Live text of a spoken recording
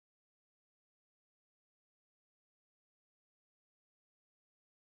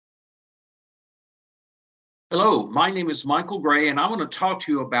Hello, my name is Michael Gray, and I want to talk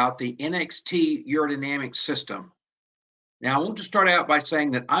to you about the NXT Urodynamic system. Now, I want to start out by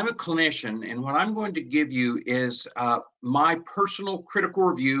saying that I'm a clinician, and what I'm going to give you is my personal critical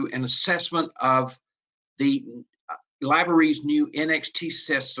review and assessment of the Laborie's new NXT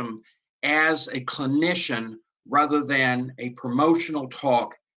system as a clinician rather than a promotional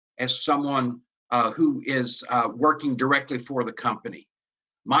talk as someone who is working directly for the company.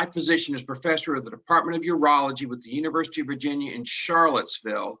 My position is professor of the Department of Urology with the University of Virginia in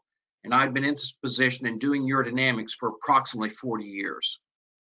Charlottesville, and I've been in this position and doing urodynamics for approximately 40 years.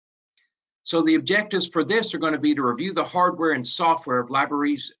 So the objectives for this are going to be to review the hardware and software of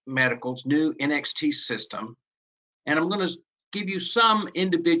Laborie Medical's new NXT system, and I'm going to give you some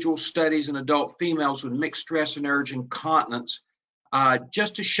individual studies in adult females with mixed stress and urge incontinence,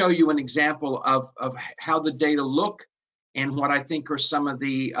 just to show you an example of how the data look and what I think are some of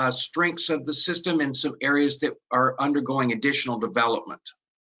the strengths of the system and some areas that are undergoing additional development.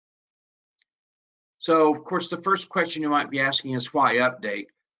 So, of course, the first question you might be asking is why update?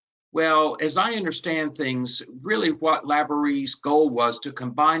 Well, as I understand things, really what Laborie's goal was to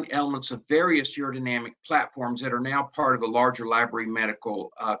combine elements of various urodynamic platforms that are now part of the larger Laborie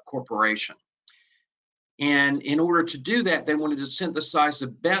Medical Corporation. And in order to do that, they wanted to synthesize the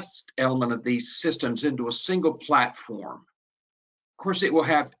best element of these systems into a single platform. Of course, it will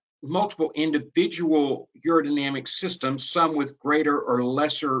have multiple individual urodynamic systems, some with greater or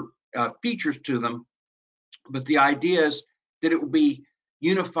lesser features to them, but the idea is that it will be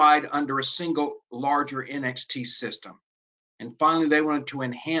unified under a single larger NXT system. And finally, they wanted to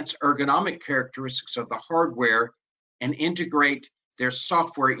enhance ergonomic characteristics of the hardware and integrate their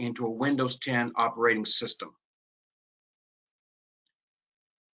software into a Windows 10 operating system.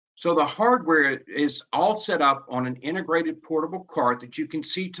 So the hardware is all set up on an integrated portable cart that you can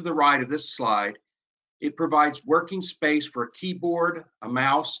see to the right of this slide. It provides working space for a keyboard, a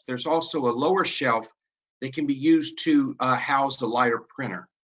mouse. There's also a lower shelf that can be used to house the lighter printer.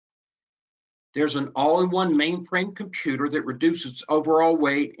 There's an all-in-one mainframe computer that reduces overall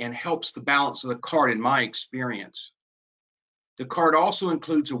weight and helps the balance of the cart in my experience. The cart also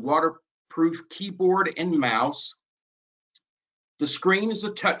includes a waterproof keyboard and mouse. The screen is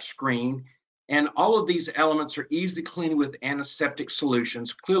a touch screen, and all of these elements are easily cleaned with antiseptic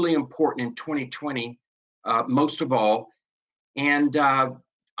solutions, clearly important in 2020, most of all. And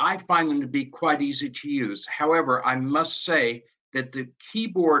I find them to be quite easy to use. However, I must say that the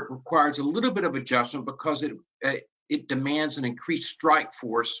keyboard requires a little bit of adjustment because it demands an increased strike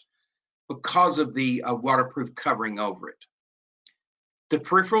force because of the waterproof covering over it. The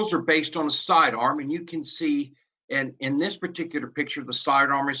peripherals are based on a sidearm, and you can see in this particular picture, the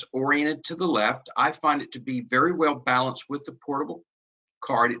sidearm is oriented to the left. I find it to be very well balanced with the portable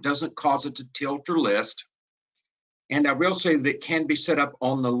cart. It doesn't cause it to tilt or list. And I will say that it can be set up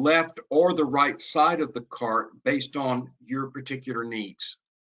on the left or the right side of the cart based on your particular needs.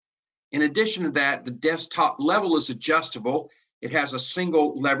 In addition to that, the desktop level is adjustable. It has a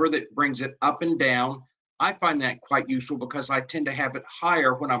single lever that brings it up and down. I find that quite useful because I tend to have it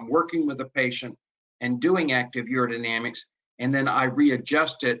higher when I'm working with a patient and doing active urodynamics, and then I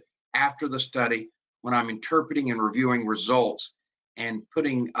readjust it after the study when I'm interpreting and reviewing results and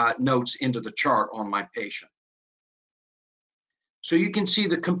putting notes into the chart on my patient. So you can see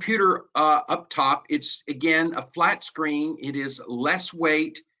the computer up top. It's, again, a flat screen. It is less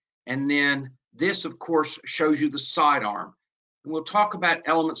weight, and then this, of course, shows you the sidearm. And we'll talk about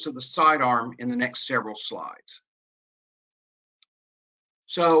elements of the sidearm in the next several slides.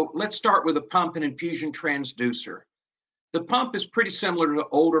 So let's start with a pump and infusion transducer. The pump is pretty similar to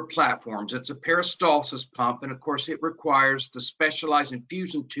older platforms. It's a peristalsis pump, and of course it requires the specialized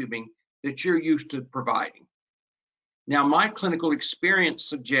infusion tubing that you're used to providing. Now, my clinical experience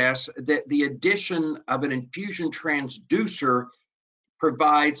suggests that the addition of an infusion transducer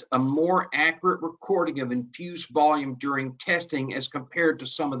provides a more accurate recording of infused volume during testing as compared to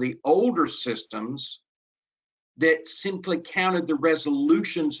some of the older systems that simply counted the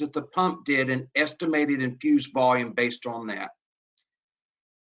resolutions that the pump did and estimated infused volume based on that.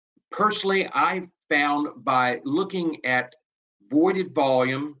 Personally, I found by looking at voided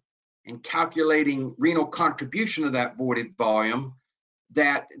volume and calculating renal contribution of that voided volume,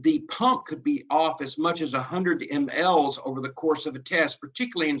 that the pump could be off as much as 100 mLs over the course of a test,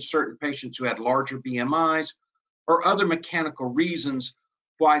 particularly in certain patients who had larger BMIs or other mechanical reasons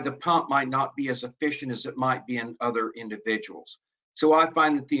why the pump might not be as efficient as it might be in other individuals. So I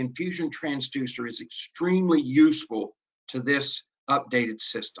find that the infusion transducer is extremely useful to this updated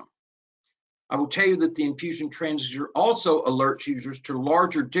system. I will tell you that the infusion transducer also alerts users to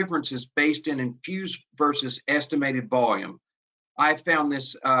larger differences based in infused versus estimated volume. I found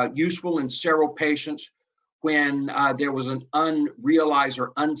this useful in several patients when there was an unrealized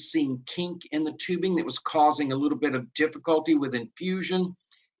or unseen kink in the tubing that was causing a little bit of difficulty with infusion,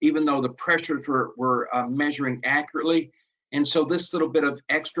 even though the pressures were measuring accurately. And so this little bit of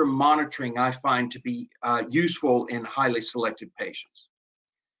extra monitoring I find to be useful in highly selected patients.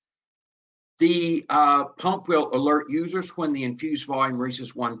 The pump will alert users when the infused volume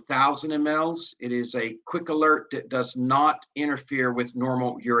reaches 1,000 mLs. It is a quick alert that does not interfere with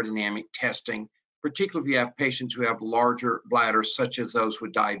normal urodynamic testing, particularly if you have patients who have larger bladders, such as those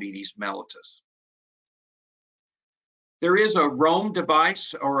with diabetes mellitus. There is a roam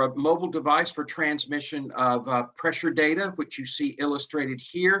device or a mobile device for transmission of pressure data, which you see illustrated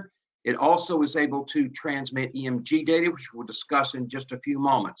here. It also is able to transmit EMG data, which we'll discuss in just a few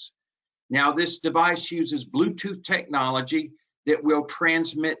moments. Now, this device uses Bluetooth technology that will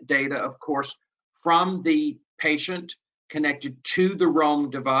transmit data, of course, from the patient connected to the roam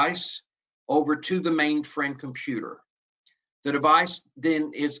device over to the mainframe computer. The device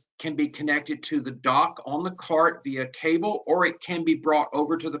then can be connected to the dock on the cart via cable, or it can be brought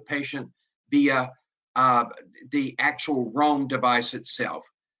over to the patient via the actual roam device itself.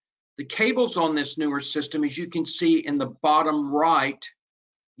 The cables on this newer system, as you can see in the bottom right,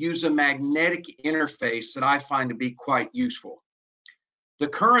 use a magnetic interface that I find to be quite useful. The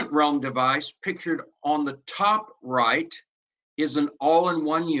current roam device, pictured on the top right, is an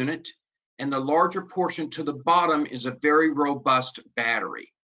all-in-one unit, and the larger portion to the bottom is a very robust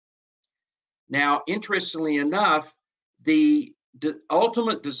battery. Now, interestingly enough, the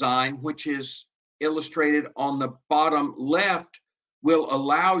ultimate design, which is illustrated on the bottom left, will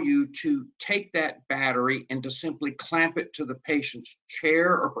allow you to take that battery and to simply clamp it to the patient's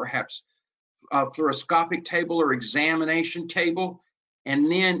chair or perhaps a fluoroscopic table or examination table,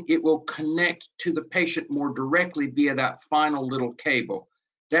 and then it will connect to the patient more directly via that final little cable.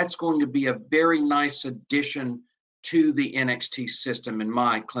 That's going to be a very nice addition to the NXT system, in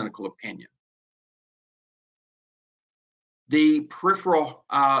my clinical opinion. The peripheral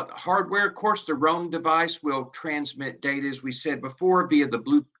hardware, of course, the roam device will transmit data, as we said before, via the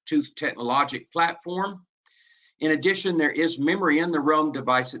Bluetooth technologic platform. In addition, there is memory in the roam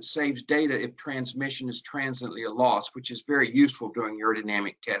device that saves data if transmission is transiently lost, which is very useful during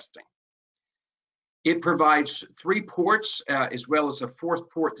urodynamic testing. It provides 3 ports as well as a 4th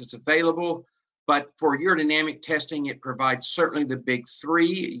port that's available. But for urodynamic testing, it provides certainly the big 3.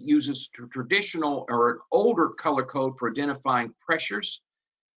 It uses traditional or an older color code for identifying pressures.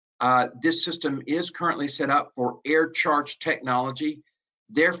 This system is currently set up for air charge technology.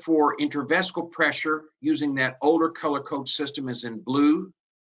 Therefore, intravesical pressure using that older color code system is in blue.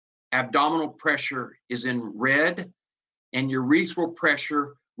 Abdominal pressure is in red, and urethral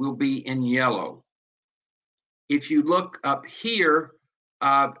pressure will be in yellow. If you look up here,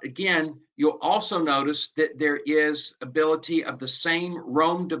 again, you'll also notice that there is ability of the same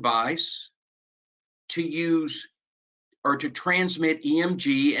roam device to use or to transmit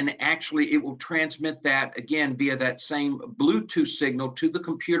EMG, and actually it will transmit that again via that same Bluetooth signal to the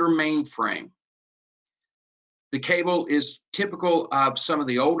computer mainframe. The cable is typical of some of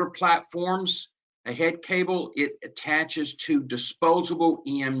the older platforms. A head cable, it attaches to disposable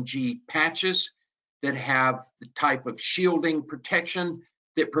EMG patches that have the type of shielding protection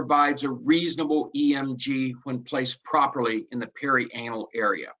that provides a reasonable EMG when placed properly in the perianal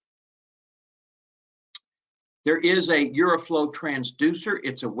area. There is a Euroflow Transducer.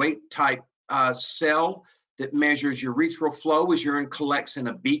 It's a weight type cell that measures urethral flow as urine collects in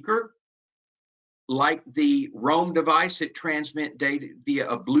a beaker. Like the roam device, it transmits data via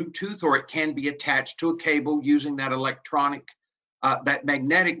a Bluetooth, or it can be attached to a cable using that that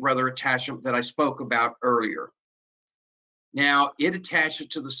magnetic attachment that I spoke about earlier. Now, it attaches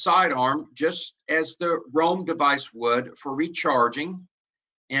to the sidearm just as the roam device would for recharging.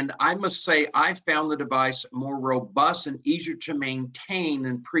 And I must say, I found the device more robust and easier to maintain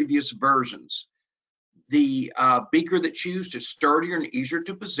than previous versions. The beaker that's used is sturdier and easier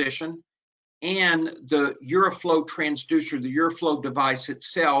to position. And the Euroflow Transducer, the Euroflow device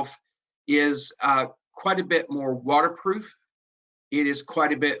itself, is quite a bit more waterproof. It is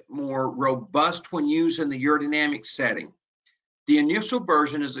quite a bit more robust when used in the urodynamic setting. The initial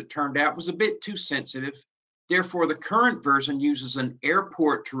version, as it turned out, was a bit too sensitive. Therefore, the current version uses an air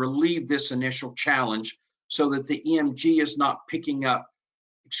port to relieve this initial challenge so that the EMG is not picking up,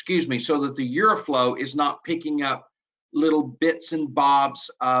 so that the Euroflow is not picking up little bits and bobs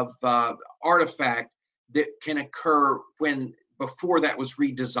of artifact that can occur before that was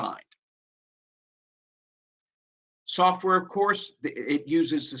redesigned. Software, of course, it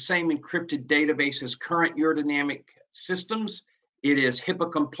uses the same encrypted database as current urodynamic systems. It is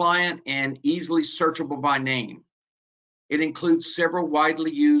HIPAA compliant and easily searchable by name. It includes several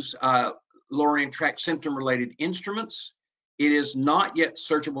widely used lowering and tract symptom related instruments. It is not yet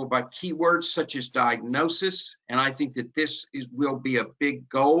searchable by keywords such as diagnosis, and I think that this will be a big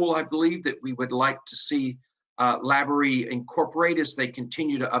goal, I believe, that we would like to see Laborie incorporate as they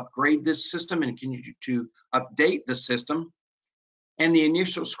continue to upgrade this system and continue to update the system. And the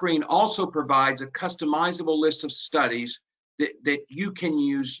initial screen also provides a customizable list of studies that you can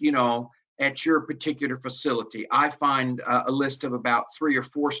use, at your particular facility. I find a list of about 3 or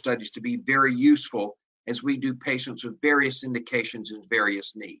 4 studies to be very useful as we do patients with various indications and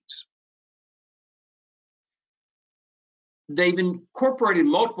various needs. They've incorporated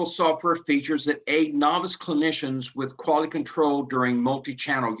multiple software features that aid novice clinicians with quality control during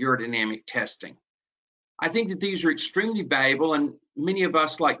multi-channel urodynamic testing. I think that these are extremely valuable, and many of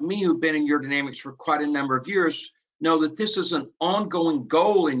us, like me, who've been in urodynamics for quite a number of years, know that this is an ongoing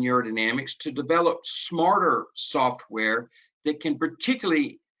goal in urodynamics to develop smarter software that can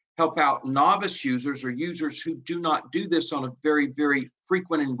particularly help out novice users or users who do not do this on a very, very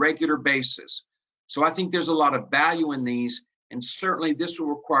frequent and regular basis. So I think there's a lot of value in these, and certainly this will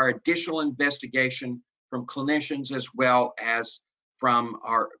require additional investigation from clinicians as well as from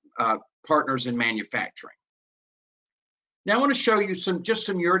our partners in manufacturing. Now I want to show you just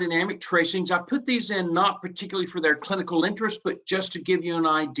some urodynamic tracings. I put these in not particularly for their clinical interest, but just to give you an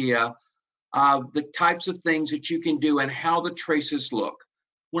idea of the types of things that you can do and how the traces look.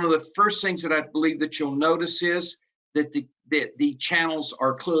 One of the first things that I believe that you'll notice is that the channels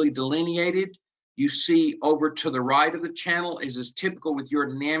are clearly delineated. You see over to the right of the channel, as is typical with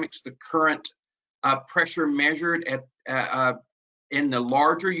urodynamics, the current pressure measured at in the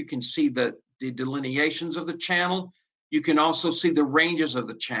larger, you can see the delineations of the channel. You can also see the ranges of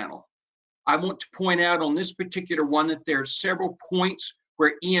the channel. I want to point out on this particular one that there are several points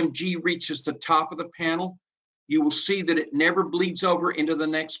where EMG reaches the top of the panel. You will see that it never bleeds over into the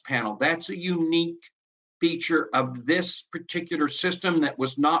next panel. That's a unique feature of this particular system that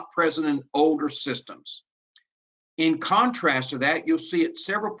was not present in older systems. In contrast to that, you'll see at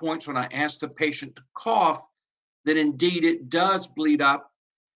several points when I ask the patient to cough that indeed it does bleed up,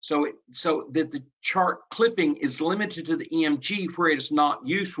 so that the chart clipping is limited to the EMG where it is not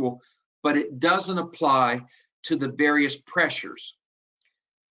useful, but it doesn't apply to the various pressures.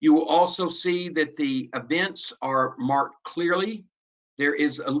 You will also see that the events are marked clearly. There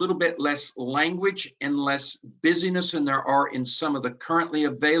is a little bit less language and less busyness than there are in some of the currently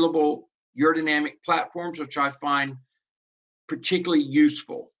available urodynamic platforms, which I find particularly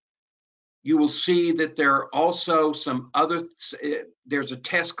useful. You will see that there are also some other, there's a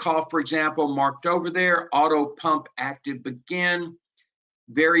test cough, for example, marked over there, auto pump active begin.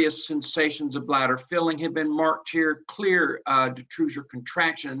 Various sensations of bladder filling have been marked here, clear detrusor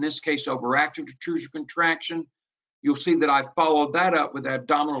contraction, in this case overactive detrusor contraction. You'll see that I followed that up with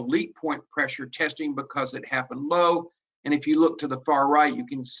abdominal leak point pressure testing because it happened low. And if you look to the far right, you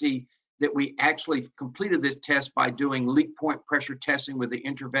can see that we actually completed this test by doing leak point pressure testing with the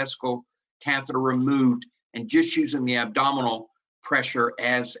intravesical catheter removed and just using the abdominal pressure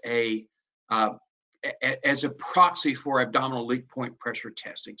as a proxy for abdominal leak point pressure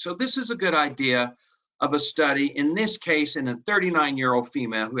testing. So this is a good idea of a study, in this case in a 39-year-old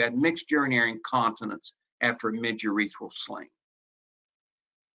female who had mixed urinary incontinence after a mid-urethral sling.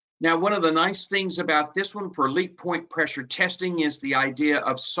 Now, one of the nice things about this one for leak point pressure testing is the idea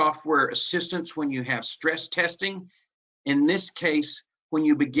of software assistance when you have stress testing. In this case, when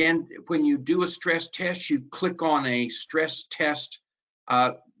you do a stress test, you click on a stress test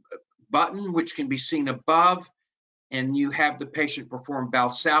button, which can be seen above, and you have the patient perform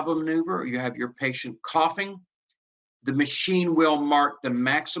Valsalva maneuver, or you have your patient coughing. The machine will mark the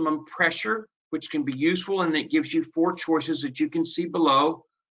maximum pressure, which can be useful, and it gives you 4 choices that you can see below: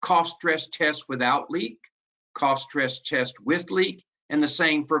 cough stress test without leak, cough stress test with leak, and the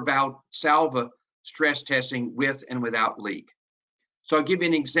same for Valsalva stress testing with and without leak. So I'll give you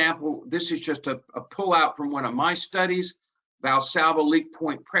an example. This is just a pullout from one of my studies, Valsalva leak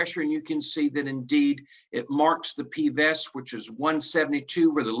point pressure, and you can see that indeed it marks the PVES, which is 172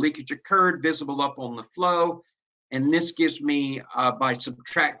 where the leakage occurred, visible up on the flow. And this gives me, by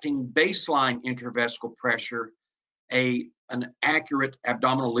subtracting baseline intravesical pressure, an accurate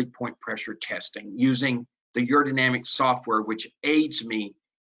abdominal leak point pressure testing using the urodynamic software, which aids me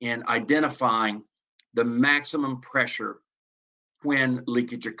in identifying the maximum pressure when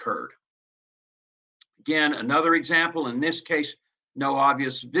leakage occurred. Again, another example, in this case, no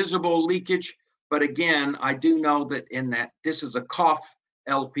obvious visible leakage, But again, I do know that this is a cough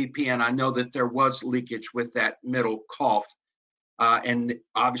LPP, and I know that there was leakage with that middle cough. And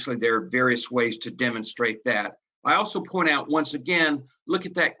obviously there are various ways to demonstrate that. I also point out, once again, look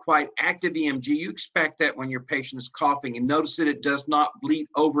at that quite active EMG. You expect that when your patient is coughing, and notice that it does not bleed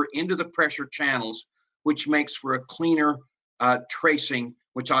over into the pressure channels, which makes for a cleaner tracing,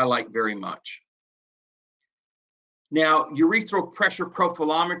 which I like very much. Now, urethral pressure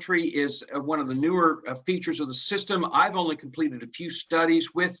profilometry is one of the newer features of the system. I've only completed a few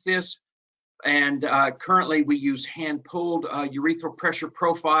studies with this, and currently we use hand-pulled urethral pressure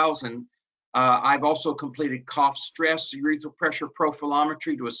profiles, and I've also completed cough stress urethral pressure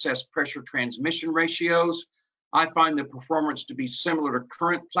profilometry to assess pressure transmission ratios. I find the performance to be similar to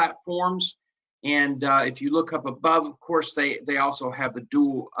current platforms, and if you look up above, of course, they also have the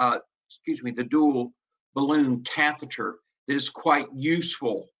dual balloon catheter that is quite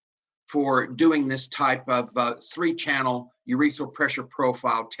useful for doing this type of 3-channel urethral pressure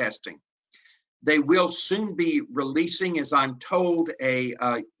profile testing. They will soon be releasing, as I'm told, a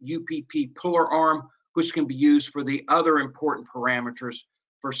UPP puller arm, which can be used for the other important parameters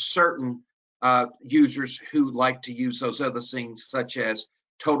for certain users who like to use those other things, such as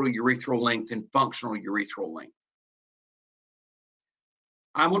total urethral length and functional urethral length.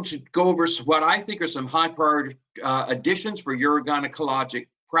 I want to go over what I think are some high priority additions for urogynecologic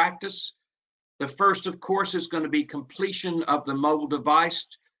practice. The first, of course, is going to be completion of the mobile device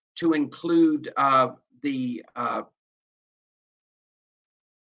to include the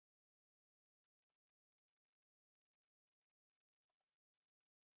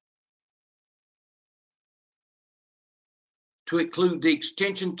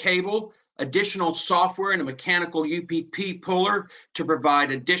extension cable, additional software, and a mechanical UPP puller to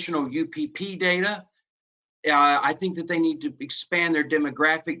provide additional UPP data. I think that they need to expand their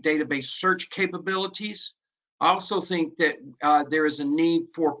demographic database search capabilities. I also think that there is a need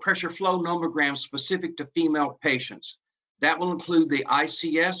for pressure flow nomograms specific to female patients. That will include the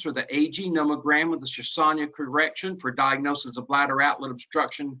ICS or the AG nomogram with the Shasanya correction for diagnosis of bladder outlet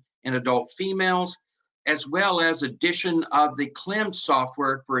obstruction in adult females, as well as addition of the CLEM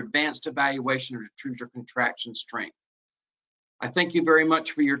software for advanced evaluation of retroussor contraction strength. I thank you very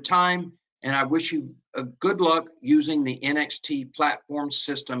much for your time, and I wish you good luck using the NXT platform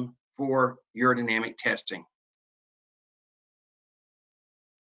system for urodynamic testing.